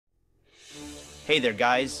Hey there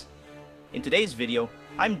guys! In today's video,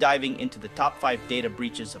 I'm diving into the top 5 data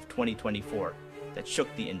breaches of 2024 that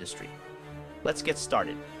shook the industry. Let's get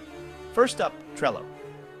started. First up, Trello.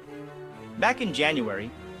 Back in January,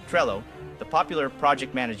 Trello, the popular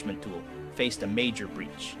project management tool, faced a major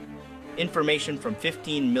breach. Information from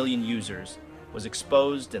 15 million users was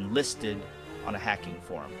exposed and listed on a hacking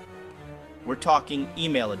forum. We're talking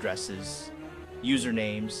email addresses,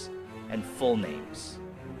 usernames, and full names.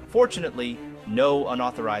 Fortunately, no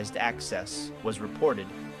unauthorized access was reported,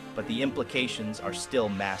 but the implications are still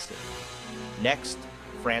massive. Next,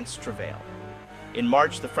 France Travail. In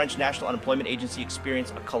March, the French National Unemployment Agency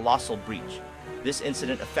experienced a colossal breach. This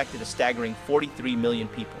incident affected a staggering 43 million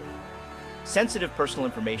people. Sensitive personal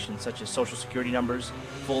information such as social security numbers,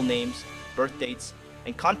 full names, birth dates,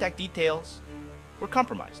 and contact details were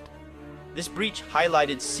compromised. This breach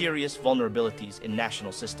highlighted serious vulnerabilities in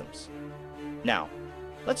national systems. Now,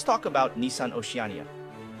 let's talk about Nissan Oceania.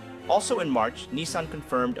 Also in March, Nissan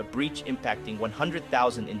confirmed a breach impacting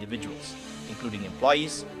 100,000 individuals, including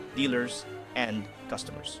employees, dealers, and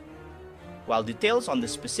customers. While details on the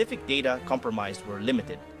specific data compromised were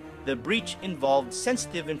limited, the breach involved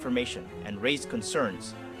sensitive information and raised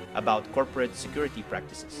concerns about corporate security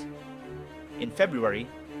practices. In February,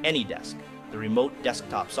 AnyDesk, the remote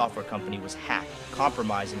desktop software company, was hacked,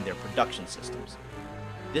 compromising their production systems.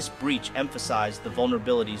 This breach emphasized the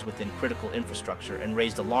vulnerabilities within critical infrastructure and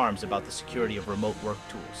raised alarms about the security of remote work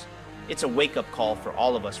tools. It's a wake-up call for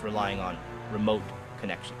all of us relying on remote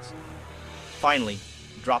connections. Finally,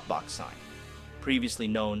 Dropbox Sign, previously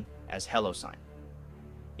known as HelloSign.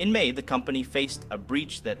 In May, the company faced a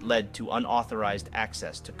breach that led to unauthorized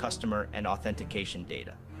access to customer and authentication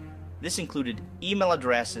data. This included email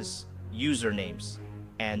addresses, usernames,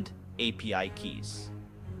 and API keys.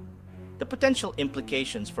 The potential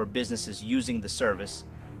implications for businesses using the service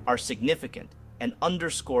are significant and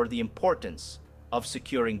underscore the importance of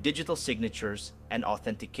securing digital signatures and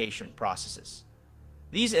authentication processes.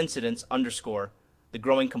 These incidents underscore the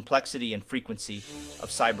growing complexity and frequency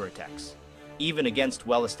of cyberattacks, even against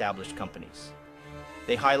well-established companies.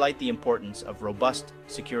 They highlight the importance of robust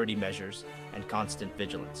security measures and constant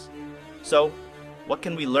vigilance. So, what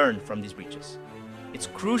can we learn from these breaches? It's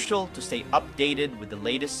crucial to stay updated with the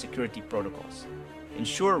latest security protocols,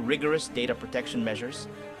 ensure rigorous data protection measures,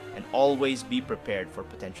 and always be prepared for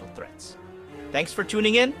potential threats. Thanks for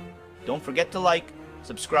tuning in. Don't forget to like,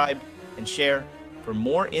 subscribe, and share for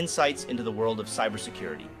more insights into the world of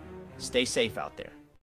cybersecurity. Stay safe out there.